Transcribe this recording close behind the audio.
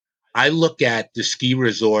I look at the ski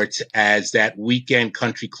resorts as that weekend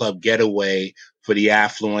country club getaway for the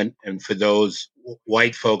affluent and for those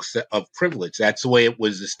white folks of privilege. That's the way it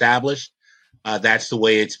was established. That's the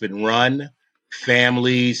way it's been run.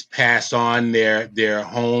 Families pass on their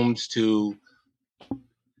homes to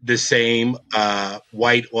the same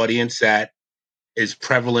white audience that is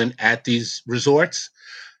prevalent at these resorts.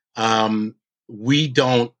 We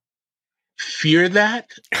don't fear that.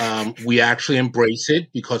 We actually embrace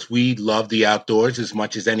it because we love the outdoors as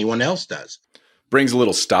much as anyone else does. Brings a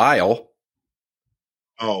little style.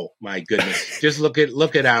 Oh my goodness! Just look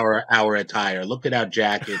at our attire. Look at our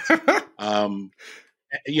jackets.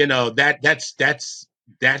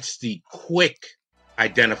 That's the quick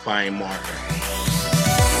identifying marker.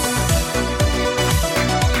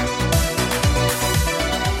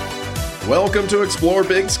 Welcome to Explore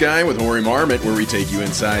Big Sky with Hori Marmot, where we take you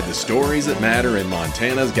inside the stories that matter in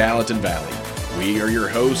Montana's Gallatin Valley. We are your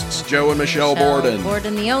hosts, Joe and Michelle Borden.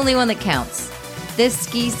 Borden, the only one that counts. This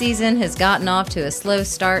ski season has gotten off to a slow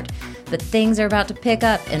start, but things are about to pick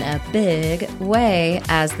up in a big way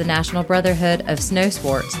as the National Brotherhood of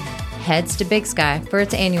Snowsports heads to Big Sky for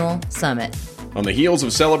its annual summit. On the heels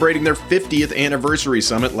of celebrating their 50th anniversary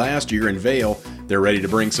summit last year in Vail, they're ready to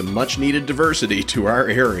bring some much-needed diversity to our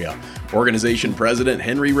area. Organization President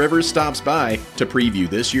Henry Rivers stops by to preview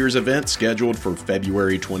this year's event scheduled for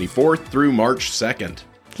February 24th through March 2nd.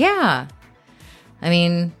 Yeah. I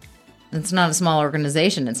mean, it's not a small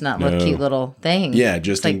organization. It's not a cute little thing. Yeah,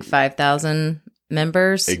 just it's like 5,000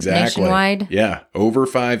 members nationwide. Yeah, over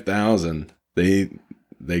 5,000.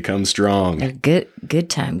 They come strong. They're good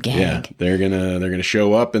time gang. Yeah, they're gonna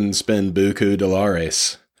show up and spend buku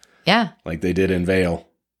dollars. Yeah, like they did in Vail.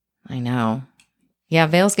 I know. Yeah,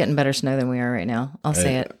 Vail's getting better snow than we are right now. I'll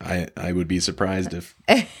say it. I would be surprised if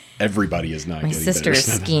everybody is not. My getting sister better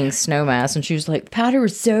is skiing snowmass, and she was like, "Powder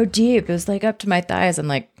was so deep; it was like up to my thighs." I'm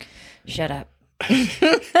like, "Shut up."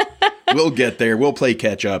 We'll get there. We'll play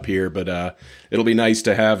catch up here, but it'll be nice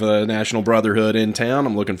to have a National Brotherhood in town.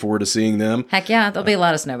 I'm looking forward to seeing them. Heck yeah, there'll be a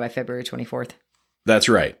lot of snow by February 24th. That's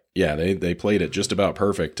right. Yeah, they played it just about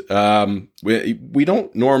perfect. We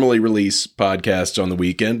don't normally release podcasts on the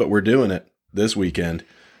weekend, but we're doing it this weekend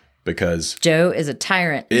because Joe is a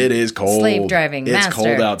tyrant. It is cold. Slave driving master. It's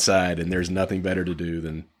cold outside, and there's nothing better to do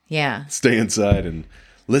than stay inside and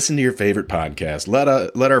listen to your favorite podcast.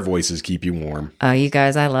 Let our voices keep you warm. Oh, you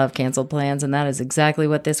guys, I love canceled plans, and that is exactly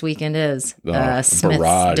what this weekend is. Smith's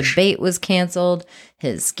barrage. debate was canceled.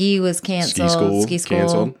 His ski was canceled. Ski school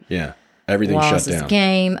canceled. Yeah, everything's shut down.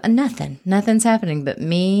 Game. Nothing's happening but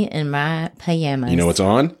me and my pajamas. You know what's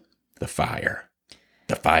on? The fire.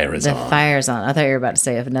 The fire is on. The fire's on. I thought you were about to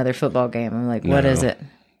say another football game. I'm like, what is it?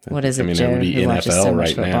 What is it, Joe? It would be NFL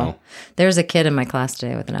right now. There's a kid in my class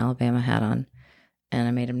today with an Alabama hat on. And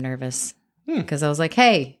I made him nervous because I was like,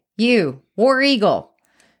 "Hey, you, War Eagle."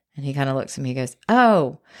 And he kind of looks at me and goes,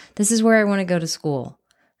 "Oh, this is where I want to go to school."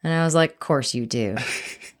 And I was like, "Of course you do."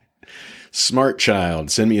 Smart child.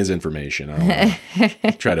 Send me his information.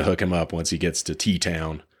 I'll try to hook him up once he gets to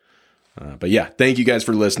T-Town. But yeah, thank you guys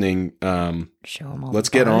for listening. Show him all. Let's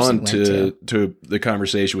get on to the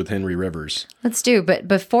conversation with Henry Rivers. Let's do. But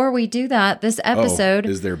before we do that, this episode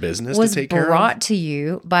is there business was to take care of? Brought to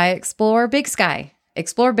you by Explore Big Sky.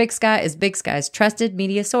 Explore Big Sky is Big Sky's trusted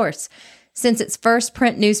media source. Since its first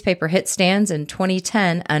print newspaper hit stands in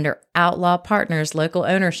 2010 under Outlaw Partners local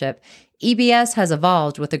ownership, EBS has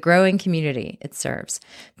evolved with the growing community it serves,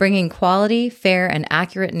 bringing quality, fair, and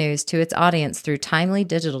accurate news to its audience through timely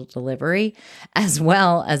digital delivery, as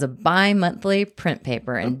well as a bi-monthly print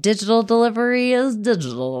paper. And digital delivery is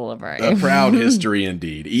digital delivery. A proud history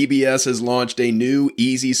indeed. EBS has launched a new,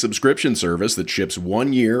 easy subscription service that ships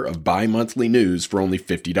 1 year of bi-monthly news for only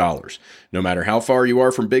 $50, no matter how far you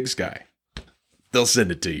are from Big Sky. They'll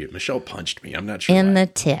send it to you. Michelle punched me. I'm not sure. In the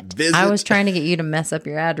tit. I was trying to get you to mess up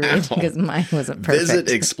your ad read because mine wasn't perfect. Visit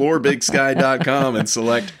explorebigsky.com and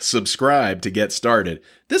select subscribe to get started.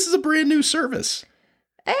 This is a brand new service.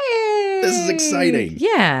 Hey! This is exciting.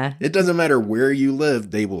 Yeah. It doesn't matter where you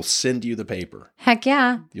live. They will send you the paper. Heck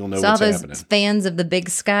yeah. You'll know what's happening. All those fans of the Big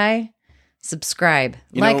Sky, subscribe.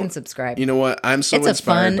 And subscribe. You know what? I'm so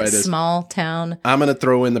inspired by this. It's a fun, small town. I'm going to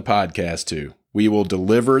throw in the podcast too. We will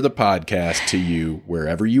deliver the podcast to you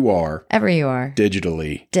wherever you are. Ever you are.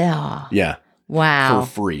 Digitally. Duh. Yeah. Wow. For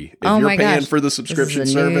free. If you're paying for the subscription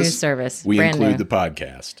service, we include the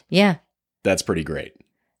podcast. Yeah. That's pretty great.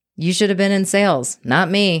 You should have been in sales, not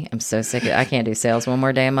me. I'm so sick. I can't do sales one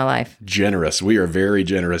more day in my life. Generous. We are very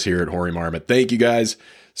generous here at Hori Marmot. Thank you guys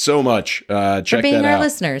so much. Check that out. For being our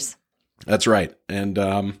listeners. That's right. And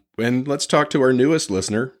let's talk to our newest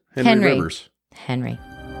listener, Henry Rivers. Henry.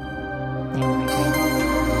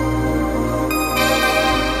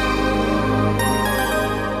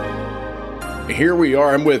 Here we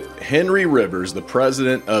are. I'm with Henry Rivers, the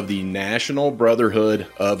president of the National Brotherhood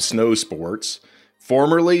of Snowsports,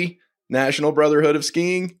 formerly National Brotherhood of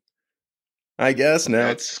Skiing, I guess. Now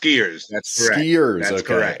That's it's skiers. That's correct. skiers. That's Okay.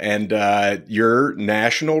 correct. And your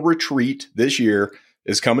national retreat this year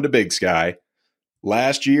is coming to Big Sky.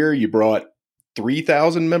 Last year, you brought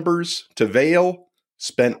 3,000 members to Vail,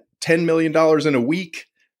 spent $10 million in a week.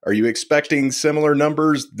 Are you expecting similar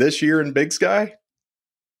numbers this year in Big Sky?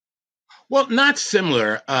 Well, not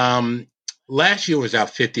similar. Last year was our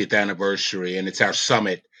 50th anniversary, and it's our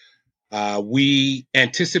summit. We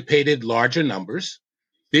anticipated larger numbers.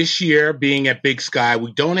 This year, being at Big Sky,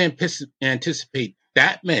 we don't anticipate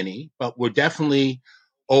that many, but we're definitely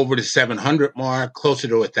over the 700 mark, closer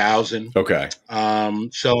to 1,000. Okay.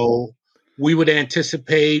 So we would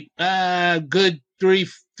anticipate a good $3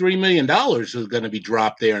 million is going to be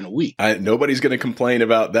dropped there in a week. Nobody's going to complain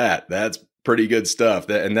about that. That's pretty good stuff.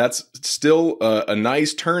 And that's still a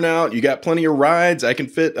nice turnout. You got plenty of rides. I can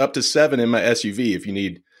fit up to 7 in my SUV if you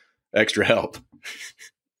need extra help.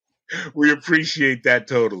 We appreciate that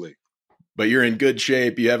totally. But you're in good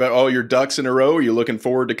shape. You have all your ducks in a row. Are you looking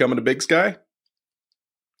forward to coming to Big Sky?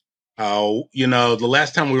 Oh, the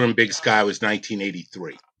last time we were in Big Sky was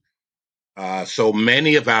 1983. So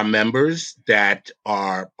many of our members that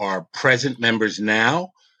are present members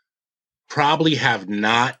now probably have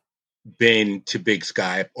not been to Big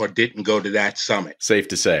Sky or didn't go to that summit. Safe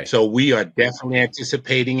to say. So we are definitely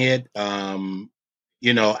anticipating it. Our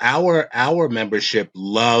membership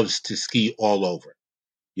loves to ski all over.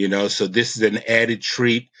 So this is an added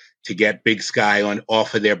treat to get Big Sky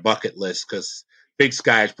off of their bucket list, because Big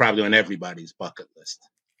Sky is probably on everybody's bucket list.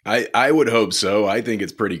 I would hope so. I think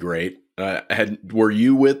it's pretty great. Were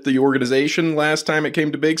you with the organization last time it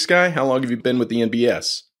came to Big Sky? How long have you been with the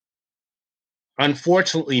NBS?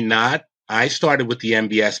 Unfortunately not. I started with the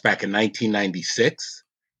NBS back in 1996.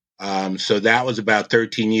 So that was about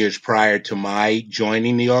 13 years prior to my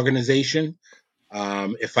joining the organization.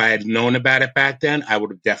 If I had known about it back then, I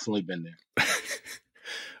would have definitely been there.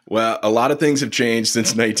 Well, a lot of things have changed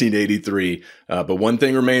since 1983, but one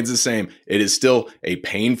thing remains the same. It is still a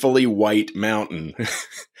painfully white mountain.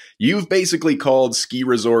 You've basically called ski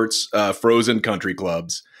resorts frozen country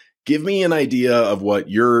clubs. Give me an idea of what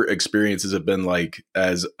your experiences have been like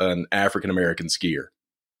as an African-American skier.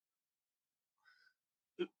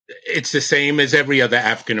 It's the same as every other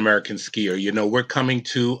African-American skier. We're coming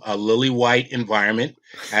to a lily white environment.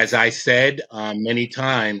 As I said many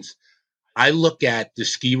times, I look at the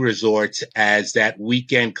ski resorts as that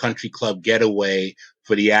weekend country club getaway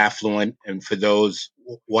for the affluent and for those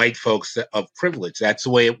white folks of privilege. That's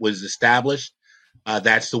the way it was established.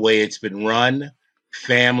 That's the way it's been run.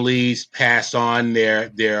 Families pass on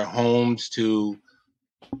their homes to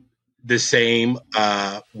the same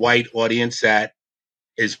white audience that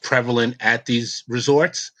is prevalent at these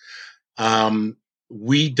resorts.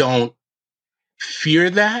 We don't fear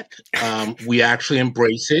that. We actually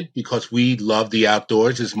embrace it because we love the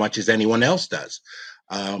outdoors as much as anyone else does.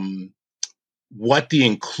 What the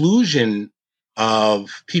inclusion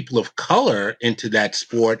of people of color into that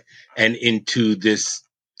sport and into this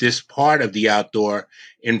part of the outdoor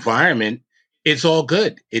environment, it's all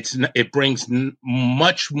good. It brings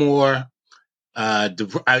much more.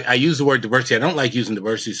 I use the word diversity. I don't like using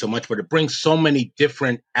diversity so much, but it brings so many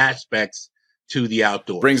different aspects to the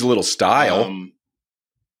outdoors. Brings a little style.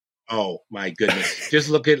 Oh my goodness! Just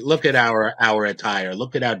look at our attire.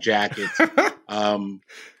 Look at our jackets.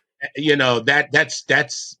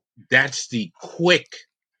 That's the quick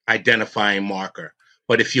identifying marker.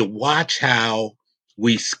 But if you watch how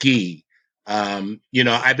we ski, I've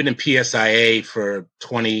been in PSIA for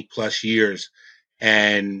 20 plus years.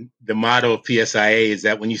 And the motto of PSIA is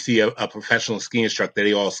that when you see a professional ski instructor,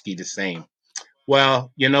 they all ski the same.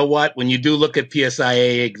 Well, you know what? When you do look at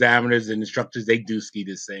PSIA examiners and instructors, they do ski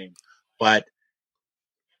the same. But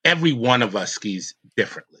every one of us skis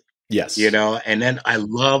differently. Yes. And then I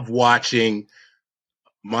love watching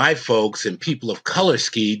my folks and people of color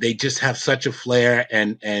ski. They just have such a flair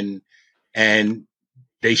and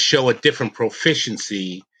they show a different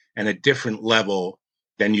proficiency and a different level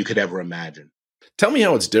than you could ever imagine. Tell me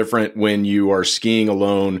how it's different when you are skiing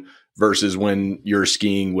alone versus when you're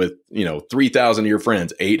skiing with, 3,000 of your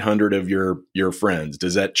friends, 800 of your friends.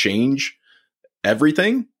 Does that change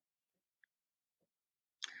everything?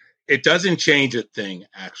 It doesn't change a thing,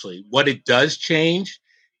 actually. What it does change,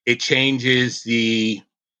 it changes the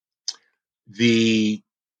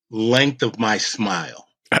length of my smile.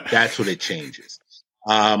 That's what it changes.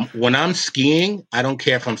 When I'm skiing, I don't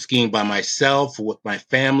care if I'm skiing by myself or with my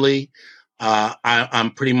family.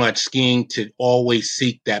 I'm pretty much skiing to always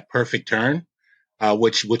seek that perfect turn,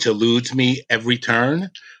 which eludes me every turn.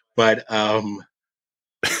 But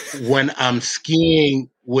when I'm skiing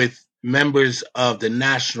with members of the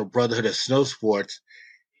National Brotherhood of Snowsports,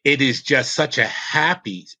 it is just such a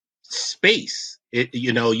happy space.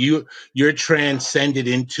 You're transcended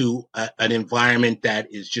into an environment that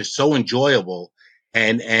is just so enjoyable,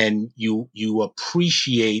 and you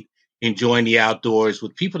appreciate enjoying the outdoors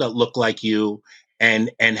with people that look like you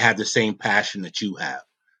and have the same passion that you have.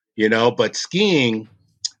 But skiing,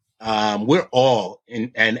 we're all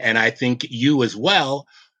and I think you as well,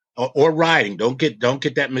 or riding. Don't get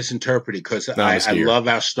that misinterpreted, because No, I'm a I skier. love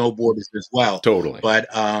our snowboarders as well. Totally. But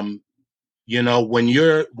when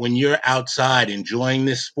you're outside enjoying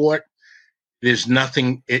this sport, there's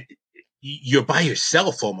nothing. You're by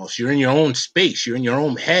yourself almost. You're in your own space. You're in your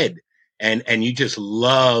own head, and you just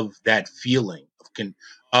love that feeling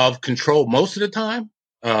of control most of the time.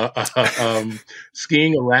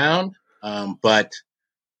 Skiing around, but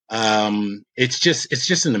it's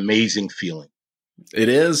just an amazing feeling. It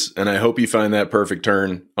is, and I hope you find that perfect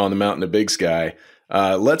turn on the mountain of Big Sky.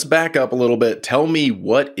 Let's back up a little bit. Tell me,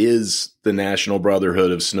 what is the National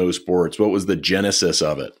Brotherhood of Snow Sports? What was the genesis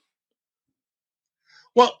of it?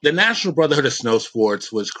 Well, the National Brotherhood of Snow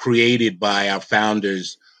Sports was created by our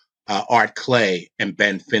founders, Art Clay and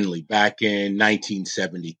Ben Finley, back in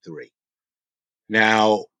 1973.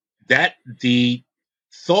 Now, that the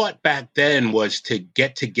thought back then was to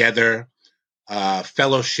get together,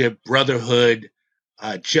 fellowship, brotherhood,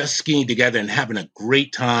 just skiing together and having a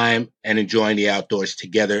great time and enjoying the outdoors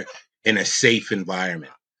together in a safe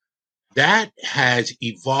environment. That has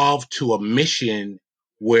evolved to a mission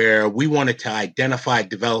where we wanted to identify,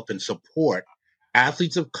 develop, and support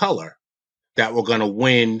athletes of color that were going to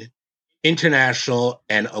win international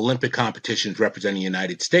and Olympic competitions representing the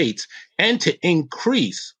United States, and to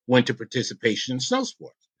increase winter participation in snow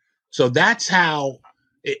sports. So that's how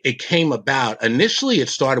it came about. Initially, it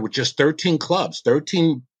started with just 13 clubs,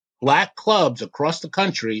 13 Black clubs across the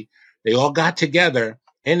country. They all got together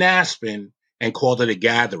in Aspen and called it a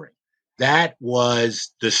gathering. That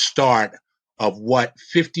was the start of what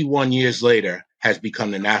 51 years later has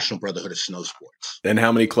become the National Brotherhood of Snow Sports. And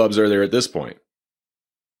how many clubs are there at this point?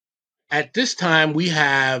 At this time, we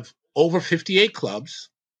have over 58 clubs.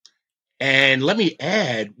 And let me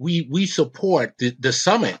add, we support the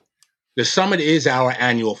summit. The summit is our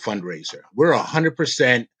annual fundraiser. We're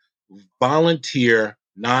 100% volunteer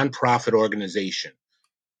nonprofit organization.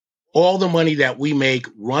 All the money that we make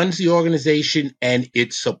runs the organization, and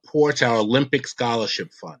it supports our Olympic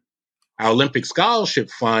Scholarship Fund. Our Olympic Scholarship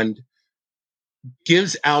Fund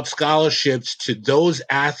gives out scholarships to those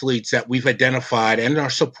athletes that we've identified and are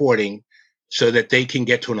supporting, so that they can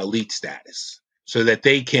get to an elite status, so that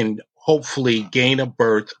they can hopefully gain a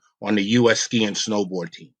berth on the U.S. ski and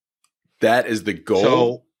snowboard team. That is the goal?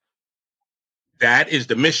 So that is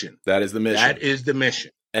the mission. That is the mission. That is the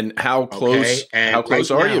mission. And how close, And how close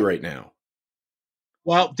right are now, you right now?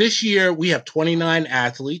 Well, this year we have 29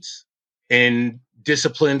 athletes in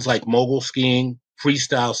disciplines like mogul skiing,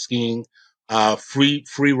 freestyle skiing,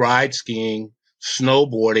 free ride skiing,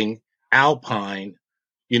 snowboarding, alpine.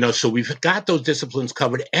 So we've got those disciplines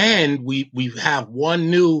covered, and we have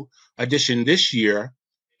one new addition this year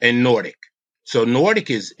in Nordic. So Nordic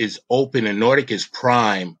is open, and Nordic is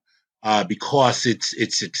prime, because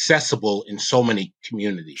it's accessible in so many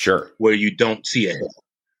communities. Sure. Where you don't see a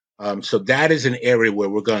hill. So that is an area where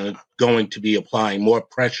we're going to be applying more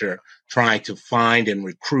pressure, trying to find and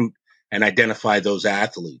recruit and identify those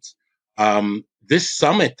athletes. This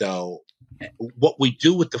summit, though, what we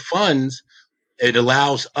do with the funds, it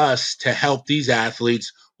allows us to help these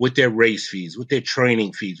athletes with their race fees, with their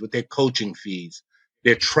training fees, with their coaching fees,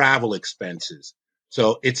 their travel expenses.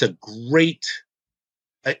 So it's a great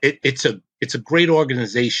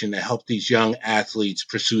organization to help these young athletes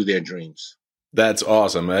pursue their dreams. That's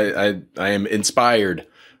awesome. I am inspired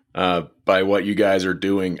by what you guys are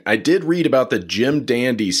doing. I did read about the Jim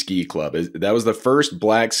Dandy Ski Club. That was the first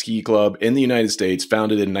Black ski club in the United States,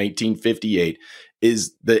 founded in 1958.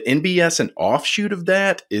 Is the NBS an offshoot of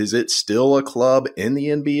that? Is it still a club in the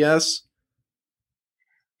NBS?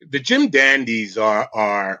 The Jim Dandies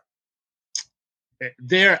they're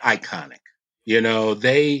iconic.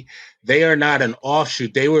 They are not an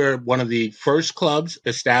offshoot. They were one of the first clubs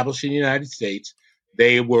established in the United States.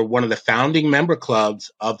 They were one of the founding member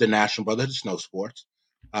clubs of the National Brotherhood of Snow Sports.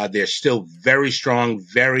 They're still very strong,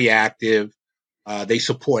 very active. They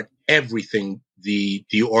support everything the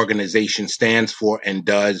organization stands for and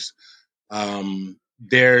does.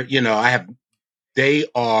 they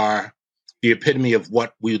are the epitome of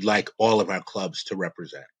what we'd like all of our clubs to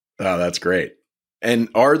represent. Oh, that's great. And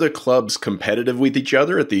are the clubs competitive with each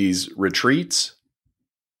other at these retreats?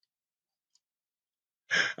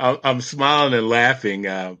 I'm smiling and laughing.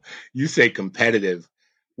 You say competitive.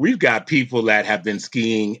 We've got people that have been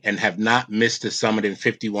skiing and have not missed a summit in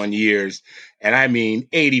 51 years. And I mean,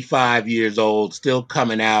 85 years old, still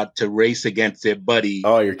coming out to race against their buddy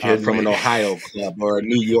Oh, you're kidding from me. an Ohio club or a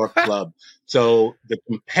New York club. So the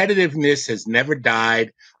competitiveness has never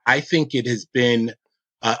died. I think it has been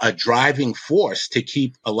a driving force to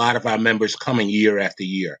keep a lot of our members coming year after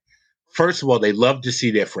year. First of all, they love to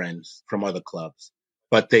see their friends from other clubs,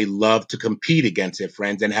 but they love to compete against their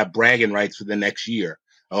friends and have bragging rights for the next year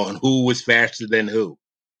on who was faster than who.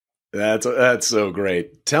 That's so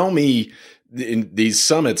great. Tell me, in these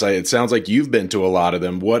summits, it sounds like you've been to a lot of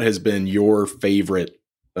them. What has been your favorite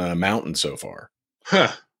mountain so far?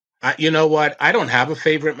 You know what? I don't have a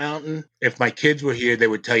favorite mountain. If my kids were here, they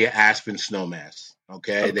would tell you Aspen Snowmass.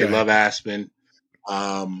 Okay. They love Aspen.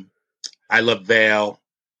 I love Vail.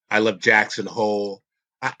 I love Jackson Hole.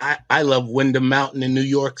 I love Windham Mountain in New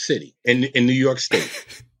York City, in New York State.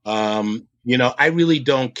 I really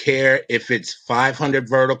don't care if it's 500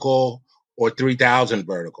 vertical or 3,000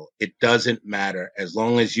 vertical. It doesn't matter. As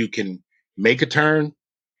long as you can make a turn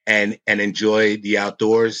and enjoy the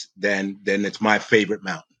outdoors, then it's my favorite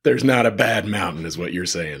mountain. There's not a bad mountain, is what you're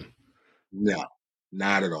saying. No,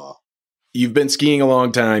 not at all. You've been skiing a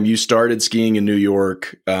long time. You started skiing in New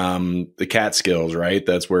York, the Catskills, right?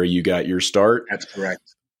 That's where you got your start. That's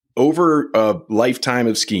correct. Over a lifetime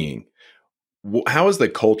of skiing, how has the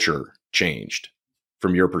culture changed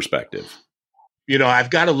from your perspective? I've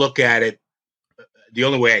got to look at it. The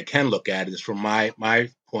only way I can look at it is from my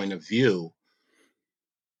point of view.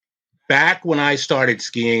 Back when I started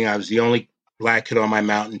skiing, I was the only black kid on my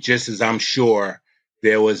mountain, just as I'm sure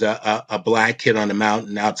there was a black kid on the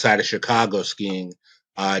mountain outside of Chicago skiing,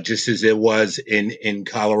 just as it was in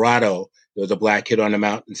Colorado. There was a black kid on the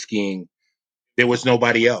mountain skiing. There was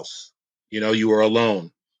nobody else. You were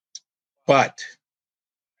alone. But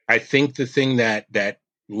I think the thing that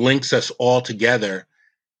links us all together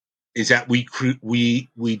is that we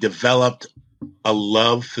developed a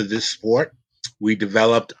love for this sport. We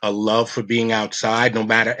developed a love for being outside, no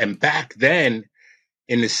matter. And back then,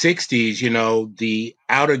 in the 60s, the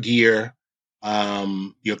outer gear,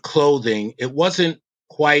 your clothing, it wasn't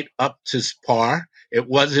quite up to par. It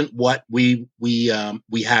wasn't what we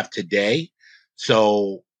have today.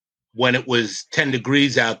 So when it was 10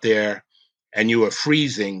 degrees out there and you were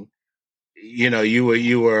freezing, you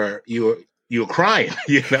were crying.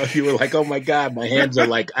 You were like, oh my God, my hands are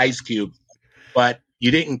like ice cubes. But you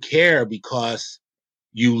didn't care because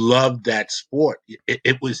you loved that sport.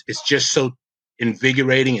 It's just so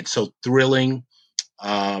invigorating. It's so thrilling.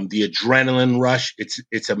 The adrenaline rush.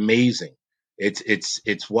 It's amazing.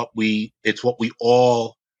 It's what we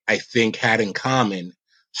all, I think, had in common.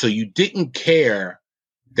 So you didn't care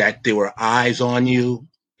that there were eyes on you,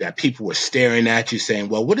 that people were staring at you saying,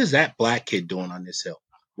 well, what is that black kid doing on this hill?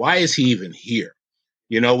 Why is he even here?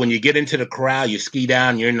 When you get into the corral, you ski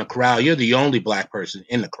down, you're in the corral, you're the only black person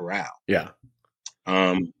in the corral. Yeah.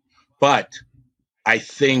 But I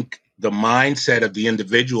think the mindset of the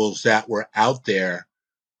individuals that were out there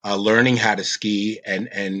learning how to ski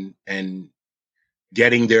and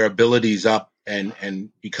getting their abilities up and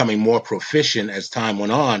becoming more proficient as time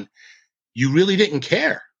went on, you really didn't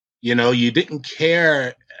care. You didn't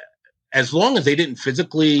care as long as they didn't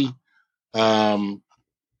physically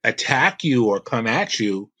attack you or come at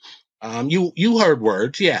you. You heard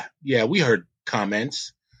words. Yeah, we heard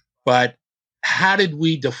comments. But how did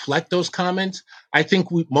we deflect those comments? I think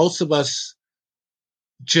most of us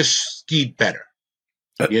just skied better.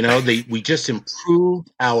 We just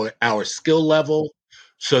improved our skill level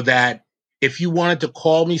so that if you wanted to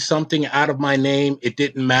call me something out of my name, it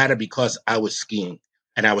didn't matter because I was skiing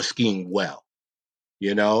and I was skiing well.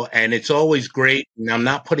 And it's always great. And I'm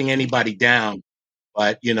not putting anybody down,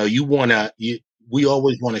 but we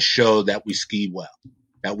always want to show that we ski well,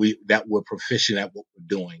 that we're proficient at what we're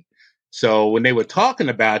doing. So when they were talking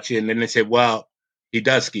about you and then they said, well, he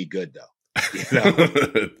does ski good though.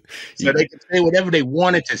 So they could say whatever they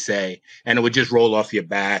wanted to say and it would just roll off your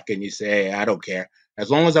back and you say, hey, I don't care. As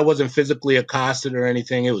long as I wasn't physically accosted or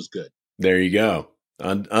anything, it was good. There you go.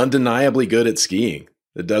 Undeniably good at skiing.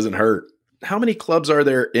 It doesn't hurt. How many clubs are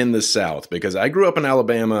there in the South? Because I grew up in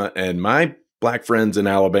Alabama and my black friends in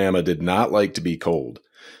Alabama did not like to be cold.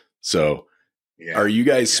 So are you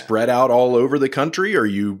guys spread out all over the country? Or are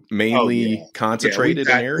you mainly concentrated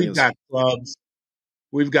in areas? We've got clubs.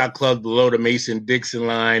 We've got clubs below the Mason-Dixon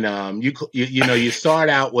line. You start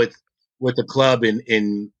out with a club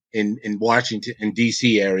in Washington, in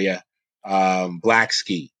D.C. area, Black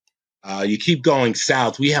Ski. You keep going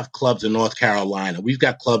south. We have clubs in North Carolina. We've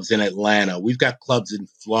got clubs in Atlanta. We've got clubs in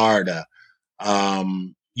Florida.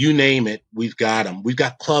 You name it, we've got them. We've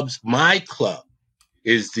got clubs. My club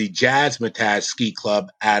is the Jazzmatazz Ski Club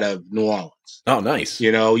out of New Orleans. Oh, nice.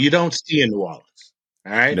 You don't ski in New Orleans.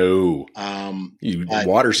 All right. No. You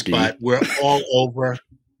water ski. But we're all over.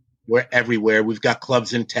 We're everywhere. We've got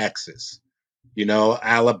clubs in Texas,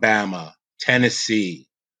 Alabama, Tennessee,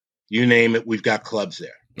 you name it. We've got clubs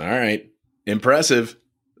there. All right. Impressive.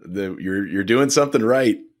 You're doing something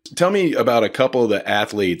right. Tell me about a couple of the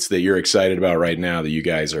athletes that you're excited about right now that you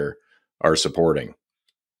guys are supporting.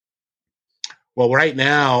 Well, right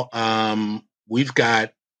now, we've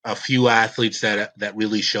got a few athletes that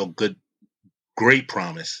really show great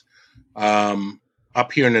promise.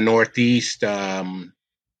 Up here in the Northeast,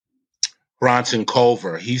 Bronson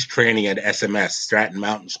Culver, he's training at SMS, Stratton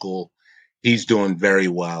Mountain School. He's doing very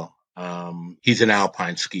well. He's an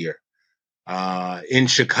alpine skier. In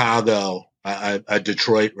Chicago,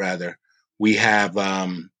 Detroit rather, we have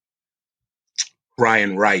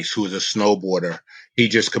Brian Rice, who is a snowboarder. He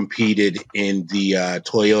just competed in the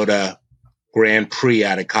Toyota Grand Prix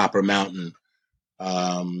out of Copper Mountain.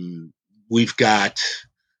 We've got,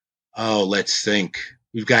 let's think.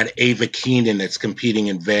 We've got Ava Keenan that's competing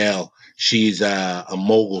in Vail. She's a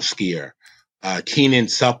mogul skier. Keenan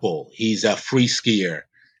Supple, he's a free skier.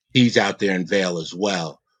 He's out there in Vail as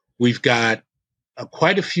well. We've got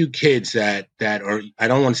quite a few kids that are, I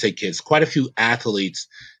don't want to say kids, quite a few athletes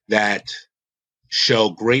that show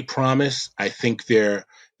great promise. I think they're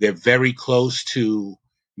very close to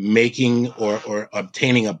making or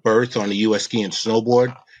obtaining a berth on the U.S. ski and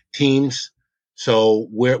snowboard teams. So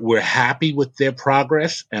we're happy with their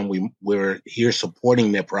progress, and we're here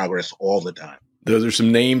supporting their progress all the time. Those are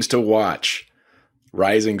some names to watch.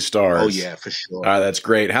 Rising stars. Oh yeah, for sure. That's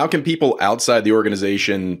great. How can people outside the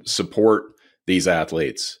organization support these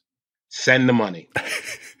athletes? Send the money.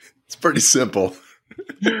 It's pretty simple.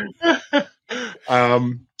 They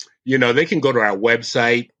can go to our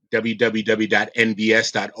website, www.nbs.org.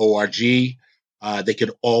 They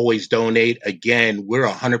could always donate. Again, we're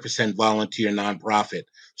 100% volunteer nonprofit.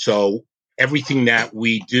 So everything that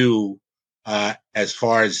we do as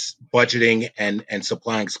far as budgeting and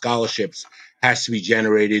supplying scholarships has to be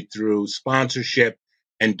generated through sponsorship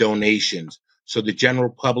and donations. So the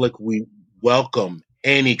general public, we welcome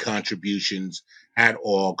any contributions at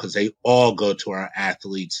all because they all go to our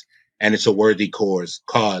athletes, and it's a worthy cause.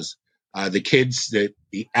 The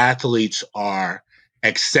athletes are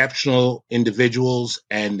exceptional individuals,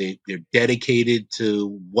 and they're dedicated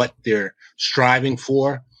to what they're striving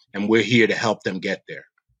for, and we're here to help them get there.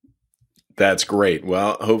 That's great.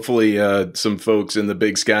 Well, hopefully some folks in the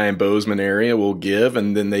Big Sky and Bozeman area will give,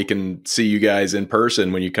 and then they can see you guys in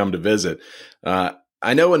person when you come to visit.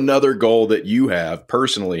 I know another goal that you have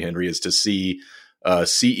personally, Henry, is to see a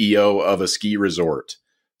CEO of a ski resort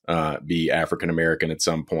be African-American at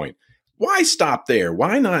some point. Why stop there?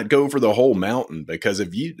 Why not go for the whole mountain? Because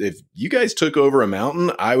if you guys took over a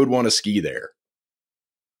mountain, I would want to ski there.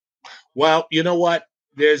 Well, you know what?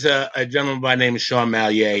 There's a gentleman by the name of Sean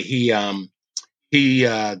Mallier. He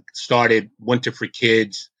started Winter for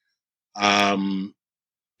Kids.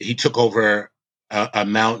 He took over a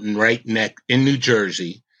mountain right in New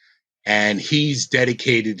Jersey, and he's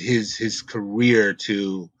dedicated his career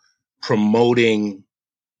to promoting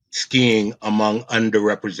skiing among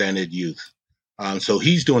underrepresented youth. So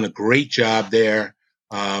he's doing a great job there.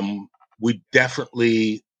 We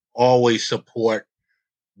definitely always support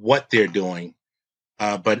what they're doing.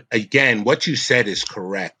 But again, what you said is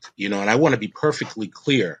correct, and I want to be perfectly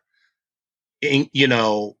clear.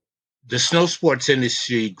 The snow sports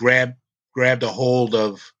industry grabbed a hold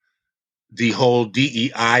of the whole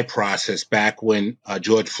DEI process back when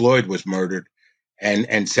George Floyd was murdered,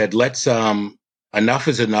 and said, let's enough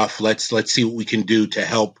is enough. Let's see what we can do to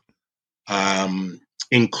help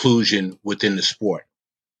inclusion within the sport.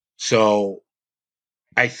 So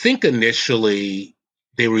I think initially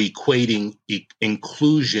they were equating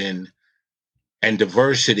inclusion and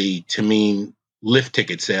diversity to mean lift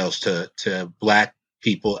ticket sales to Black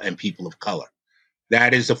people and people of color.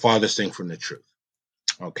 That is the farthest thing from the truth.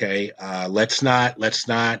 Okay, let's not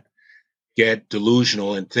get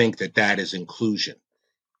delusional and think that is inclusion.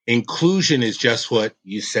 Inclusion is just what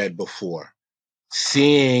you said before.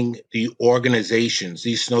 Seeing the organizations,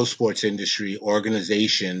 these snow sports industry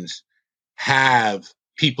organizations, have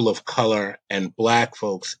people of color and Black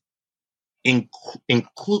folks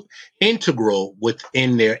integral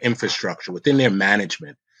within their infrastructure, within their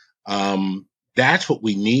management. That's what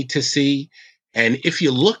we need to see. And if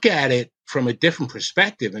you look at it from a different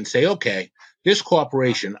perspective and say, okay, this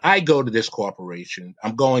corporation, I go to this corporation,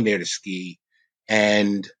 I'm going there to ski,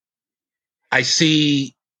 and I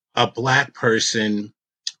see a Black person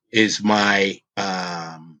is my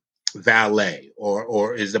valet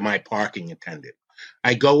or is my parking attendant.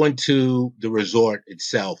 I go into the resort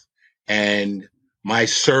itself, and my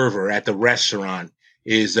server at the restaurant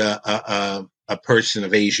is a person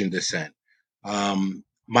of Asian descent.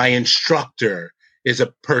 My instructor is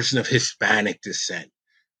a person of Hispanic descent.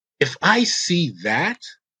 If I see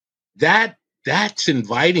that's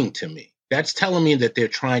inviting to me. That's telling me that they're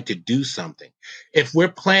trying to do something. If we're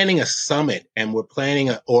planning a summit and we're planning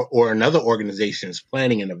or another organization is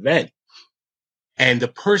planning an event, and the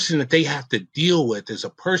person that they have to deal with is a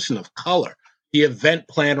person of color, the event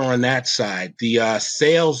planner on that side, the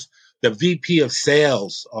VP of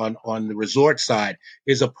sales on the resort side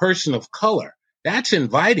is a person of color. That's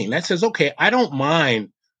inviting. That says, okay, I don't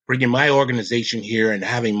mind bringing my organization here and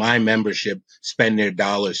having my membership spend their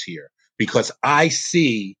dollars here, because I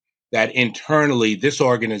see that internally this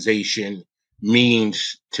organization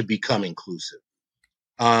means to become inclusive.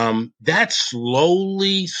 That's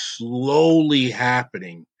slowly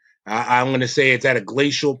happening. I'm going to say it's at a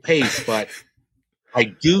glacial pace, but I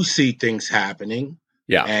do see things happening.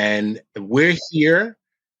 Yeah. And we're here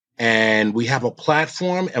and we have a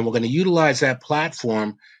platform, and we're going to utilize that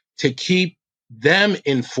platform to keep them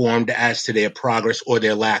informed as to their progress or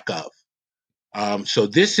their lack of. So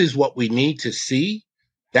this is what we need to see.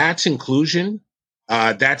 That's inclusion.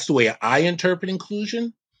 That's the way I interpret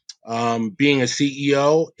inclusion. Being a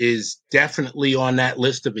CEO is definitely on that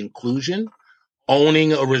list of inclusion.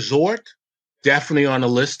 Owning a resort, definitely on a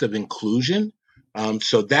list of inclusion.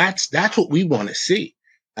 So that's what we want to see.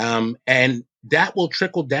 And that will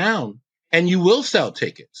trickle down, and you will sell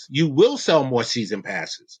tickets. You will sell more season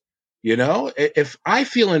passes. You know, if I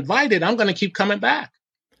feel invited, I'm going to keep coming back.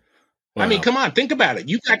 Wow. I mean, come on, think about it.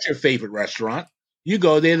 You got your favorite restaurant. You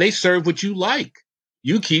go there, they serve what you like.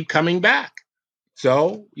 You keep coming back.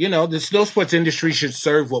 So, you know, the snow sports industry should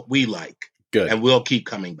serve what we like. Good. And we'll keep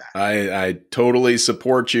coming back. I totally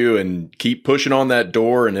support you, and keep pushing on that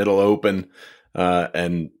door and it'll open.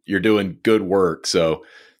 And you're doing good work. So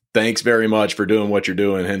thanks very much for doing what you're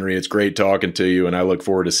doing, Henry. It's great talking to you, and I look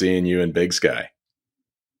forward to seeing you in Big Sky.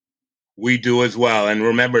 We do as well. And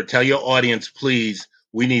remember, tell your audience, please,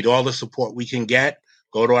 we need all the support we can get.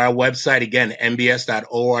 Go to our website, again,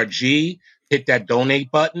 mbs.org. Hit that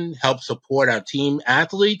donate button, help support our team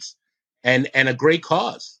athletes, and a great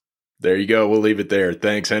cause. There you go. We'll leave it there.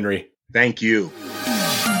 Thanks, Henry. Thank you.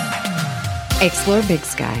 Explore Big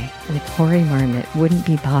Sky with Jorge Marmot wouldn't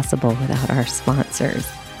be possible without our sponsors.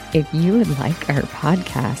 If you would like our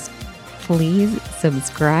podcast, please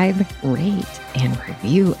subscribe, rate, and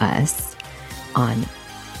review us on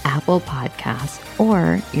Apple Podcasts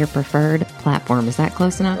or your preferred platform. Is that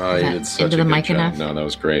close enough? It's such into a the good mic job. enough? No, that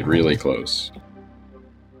was great. Really close.